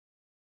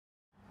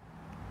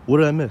What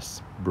did I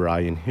miss?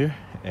 Brian here,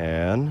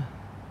 and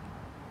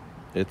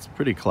it's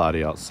pretty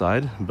cloudy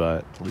outside,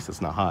 but at least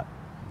it's not hot.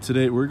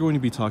 Today we're going to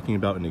be talking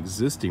about an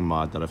existing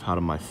mod that I've had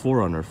on my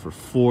 4Runner for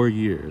 4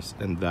 years,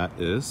 and that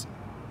is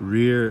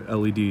rear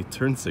LED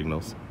turn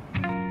signals.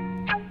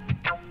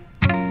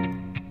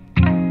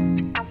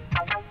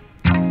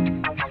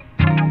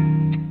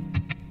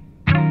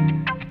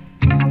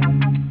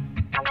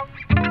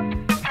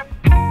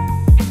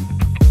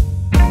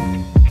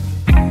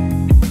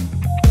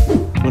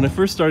 When I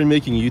first started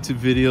making YouTube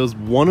videos,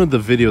 one of the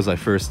videos I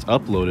first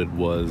uploaded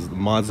was the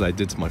mods that I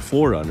did to my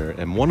 4Runner,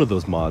 and one of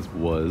those mods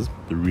was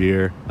the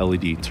rear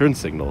LED turn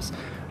signals.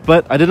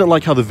 But I didn't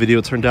like how the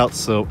video turned out,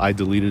 so I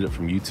deleted it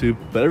from YouTube.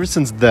 But ever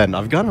since then,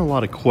 I've gotten a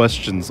lot of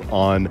questions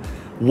on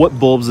what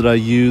bulbs did I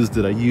use?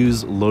 Did I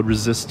use load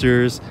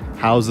resistors?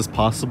 How is this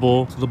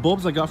possible? So the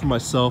bulbs I got for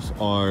myself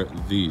are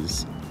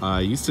these.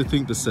 I used to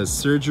think this says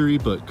surgery,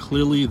 but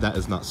clearly that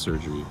is not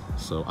surgery.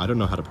 So I don't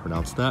know how to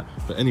pronounce that.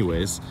 But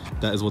anyways,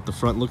 that is what the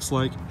front looks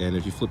like. And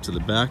if you flip to the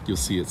back, you'll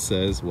see it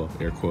says, well,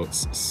 air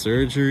quotes,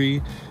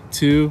 surgery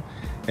 2.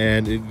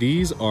 And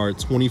these are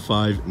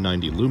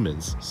 2590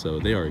 lumens, so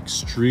they are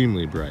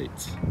extremely bright.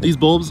 These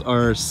bulbs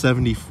are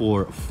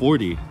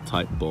 7440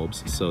 type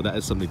bulbs, so that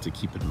is something to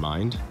keep in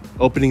mind.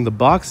 Opening the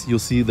box, you'll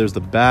see there's the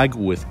bag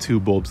with 2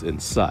 bulbs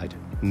inside.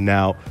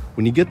 Now,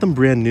 when you get them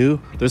brand new,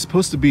 they're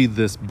supposed to be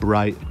this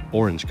bright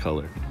orange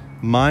color.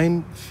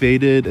 Mine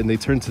faded and they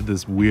turned to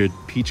this weird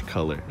peach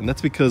color, and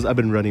that's because I've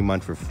been running mine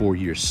for 4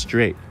 years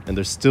straight, and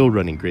they're still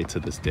running great to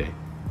this day.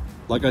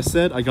 Like I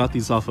said, I got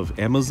these off of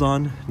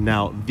Amazon.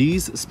 Now,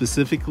 these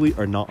specifically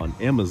are not on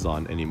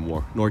Amazon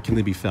anymore, nor can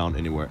they be found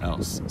anywhere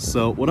else.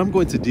 So what I'm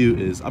going to do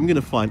is I'm going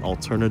to find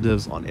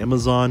alternatives on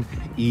Amazon,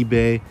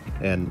 eBay,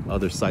 and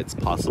other sites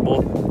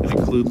possible, and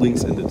include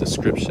links in the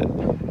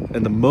description.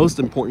 And the most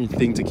important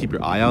thing to keep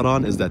your eye out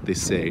on is that they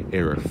say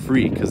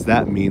error-free, because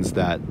that means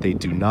that they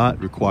do not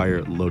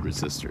require load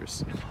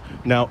resistors.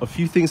 Now, a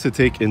few things to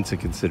take into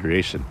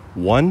consideration.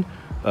 One,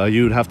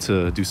 you would have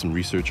to do some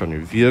research on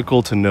your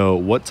vehicle to know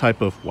what type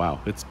of, wow,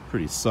 it's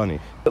pretty sunny.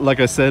 Like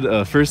I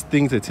said, first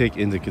thing to take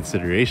into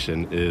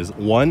consideration is,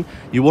 one,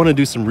 you want to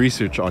do some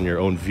research on your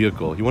own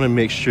vehicle. You want to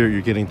make sure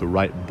you're getting the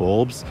right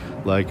bulbs,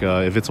 like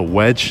if it's a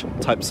wedge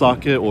type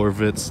socket or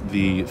if it's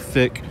the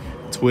thick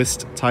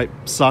twist type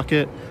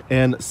socket.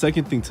 And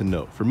second thing to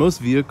note, for most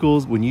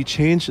vehicles, when you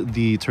change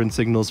the turn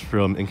signals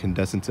from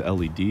incandescent to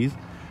LEDs,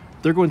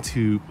 they're going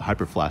to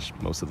hyperflash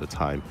most of the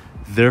time.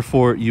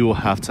 Therefore, you will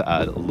have to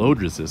add load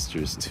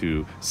resistors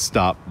to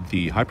stop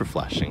the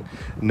hyperflashing.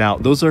 Now,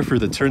 those are for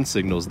the turn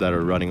signals that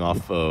are running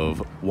off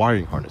of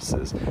wiring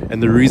harnesses.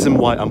 And the reason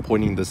why I'm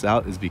pointing this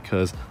out is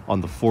because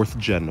on the 4th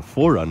gen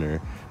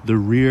 4Runner, the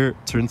rear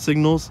turn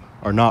signals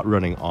are not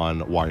running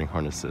on wiring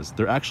harnesses.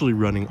 They're actually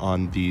running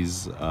on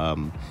these,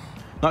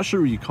 not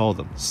sure what you call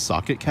them,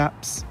 socket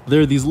caps.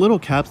 They're these little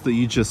caps that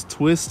you just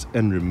twist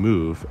and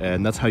remove,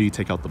 and that's how you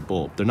take out the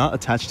bulb. They're not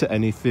attached to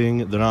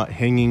anything, they're not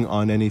hanging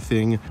on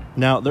anything.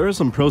 Now, there are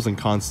some pros and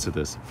cons to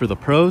this. For the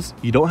pros,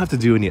 you don't have to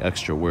do any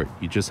extra work.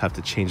 You just have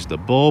to change the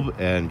bulb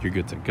and you're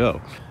good to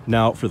go.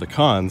 Now, for the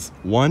cons,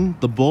 one,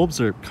 the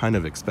bulbs are kind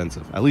of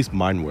expensive. At least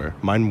mine were.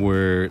 Mine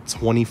were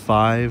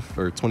 $25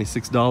 or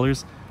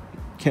 $26.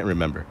 Can't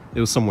remember. It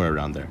was somewhere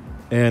around there.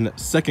 And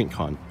second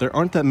con, there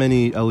aren't that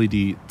many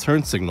LED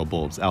turn signal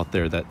bulbs out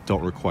there that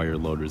don't require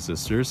load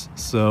resistors,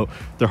 so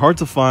they're hard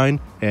to find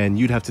and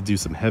you'd have to do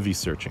some heavy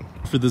searching.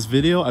 For this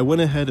video, I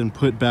went ahead and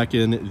put back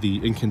in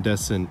the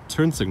incandescent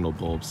turn signal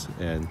bulbs,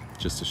 and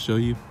just to show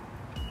you,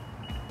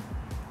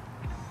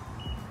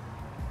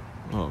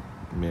 oh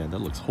man, that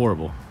looks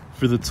horrible.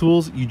 For the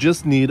tools, you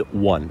just need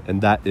one,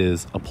 and that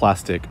is a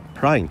plastic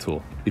prying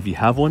tool. If you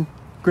have one,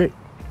 great,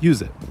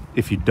 use it.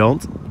 If you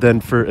don't,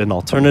 then for an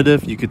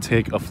alternative, you could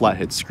take a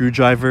flathead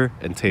screwdriver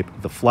and tape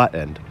the flat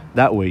end.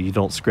 That way you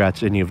don't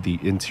scratch any of the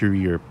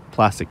interior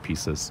plastic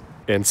pieces.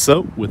 And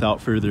so, without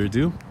further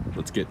ado,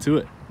 let's get to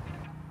it.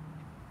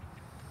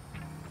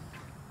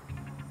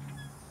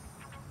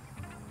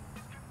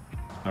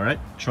 All right,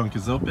 trunk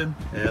is open,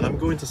 and I'm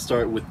going to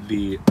start with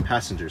the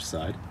passenger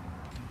side.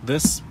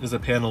 This is a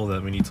panel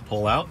that we need to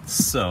pull out,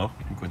 so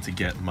I'm going to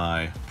get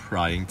my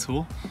prying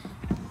tool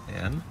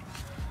and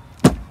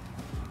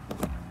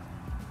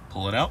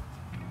pull it out.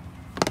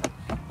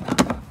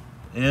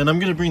 And I'm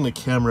gonna bring the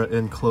camera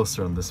in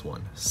closer on this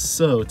one.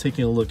 So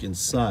taking a look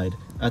inside,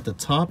 at the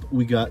top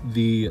we got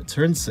the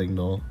turn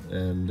signal,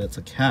 and that's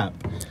a cap.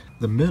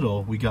 The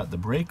middle we got the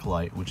brake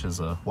light, which is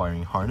a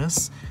wiring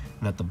harness,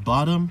 and at the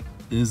bottom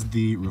is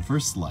the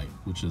reverse light,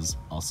 which is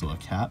also a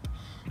cap.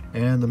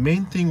 And the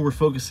main thing we're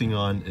focusing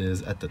on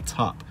is at the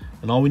top,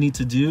 and all we need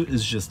to do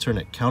is just turn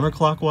it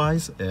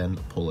counterclockwise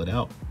and pull it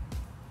out.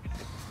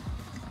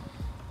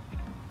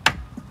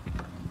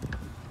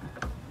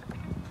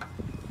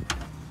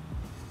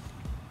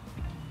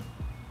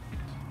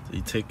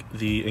 You take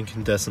the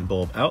incandescent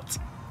bulb out.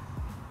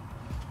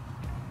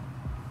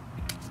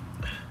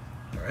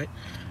 All right,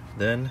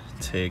 then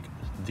take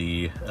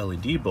the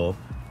LED bulb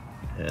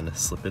and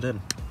slip it in.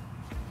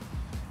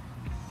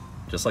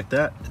 Just like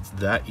that. It's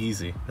that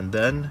easy. And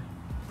then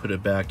put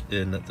it back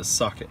in the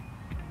socket.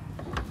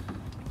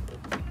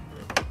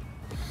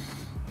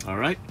 All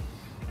right,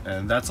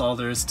 and that's all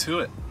there is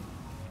to it.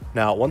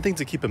 Now, one thing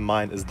to keep in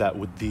mind is that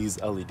with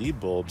these LED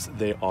bulbs,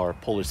 they are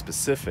polar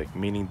specific,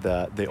 meaning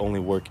that they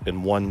only work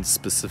in one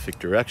specific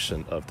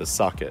direction of the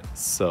socket.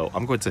 So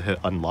I'm going to hit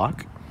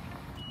unlock.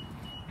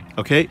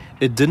 Okay,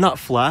 it did not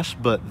flash,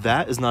 but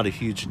that is not a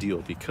huge deal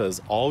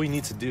because all we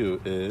need to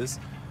do is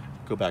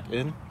go back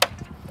in,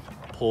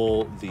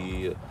 pull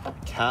the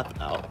cap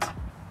out,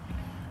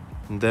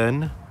 and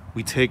then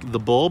we take the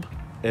bulb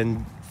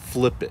and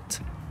flip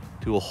it.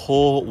 Do a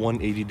whole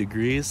 180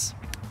 degrees,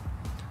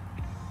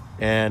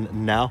 and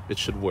now it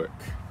should work.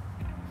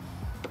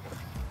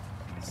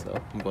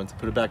 So I'm going to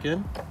put it back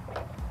in,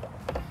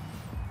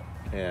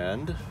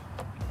 and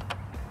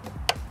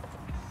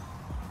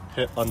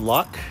hit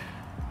unlock.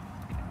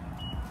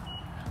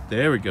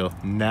 There we go,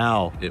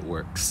 now it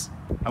works.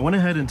 I went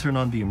ahead and turned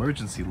on the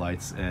emergency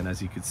lights, and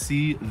as you can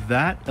see,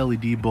 that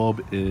LED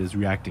bulb is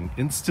reacting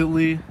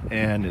instantly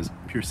and is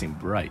piercing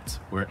bright,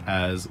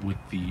 whereas with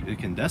the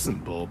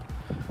incandescent bulb,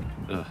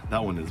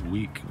 that one is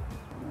weak.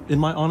 In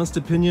my honest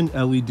opinion,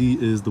 LED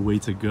is the way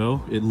to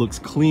go. It looks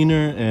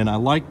cleaner, and I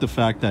like the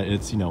fact that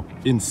it's,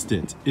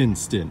 instant,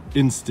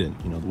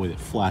 the way it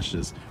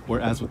flashes.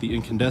 Whereas with the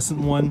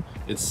incandescent one,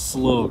 it's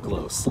slow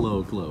glow,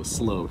 slow glow,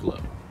 slow glow.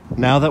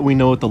 Now that we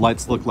know what the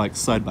lights look like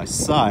side by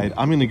side,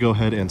 I'm gonna go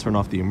ahead and turn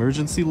off the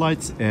emergency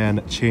lights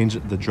and change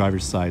the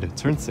driver's side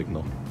turn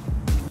signal.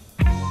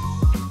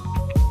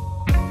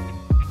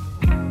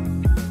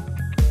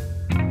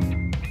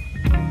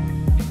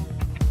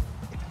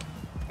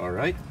 All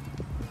right,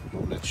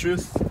 moment of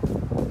truth.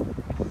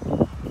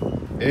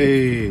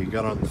 Hey,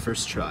 got on the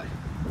first try.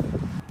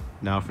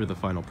 Now for the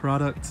final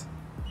product.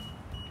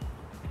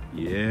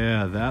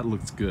 Yeah, that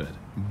looks good.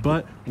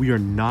 But we are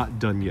not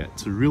done yet.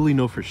 To really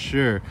know for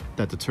sure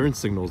that the turn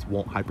signals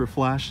won't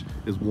hyperflash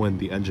is when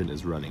the engine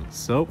is running.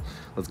 So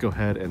let's go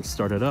ahead and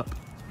start it up.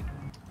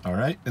 All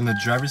right, in the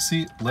driver's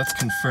seat, let's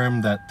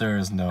confirm that there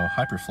is no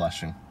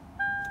hyperflashing.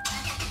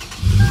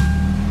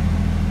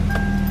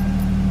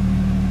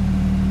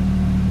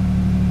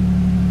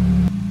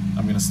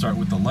 I'm gonna start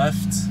with the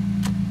left.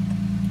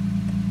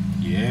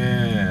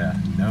 Yeah,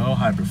 no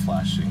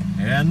hyperflashing.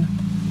 And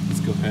let's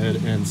go ahead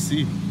and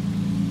see.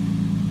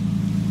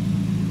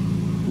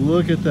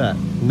 Look at that,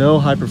 no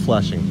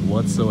hyperflashing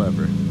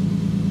whatsoever.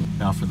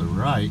 Now for the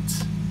right,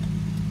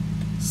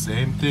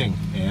 same thing,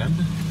 and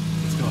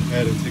let's go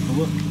ahead and take a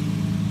look.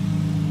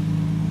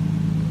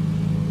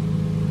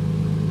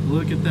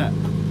 Look at that,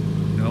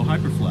 no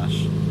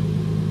hyperflash.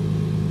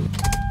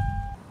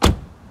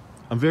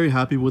 I'm very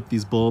happy with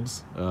these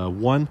bulbs.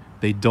 One,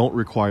 they don't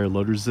require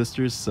load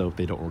resistors, so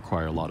they don't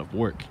require a lot of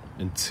work.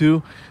 And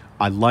two,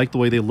 I like the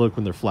way they look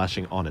when they're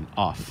flashing on and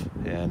off.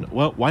 And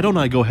well, why don't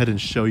I go ahead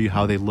and show you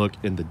how they look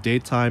in the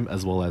daytime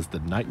as well as the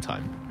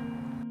nighttime.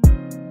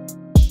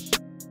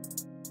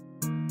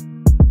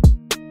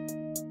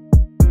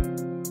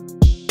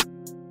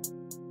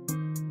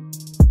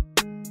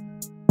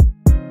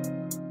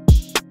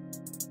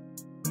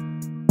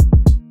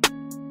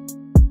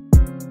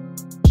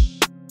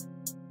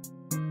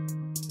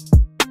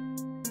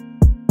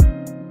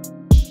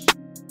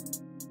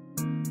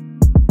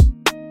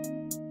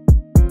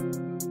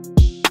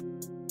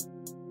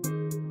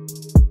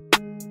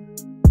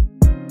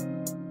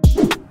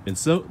 And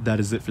so that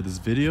is it for this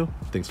video.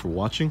 Thanks for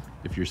watching.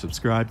 If you're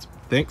subscribed,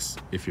 thanks.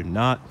 If you're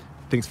not,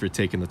 thanks for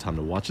taking the time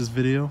to watch this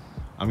video.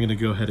 I'm gonna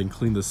go ahead and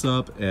clean this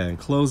up and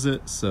close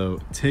it. So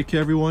take care,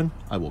 everyone.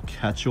 I will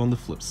catch you on the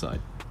flip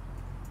side.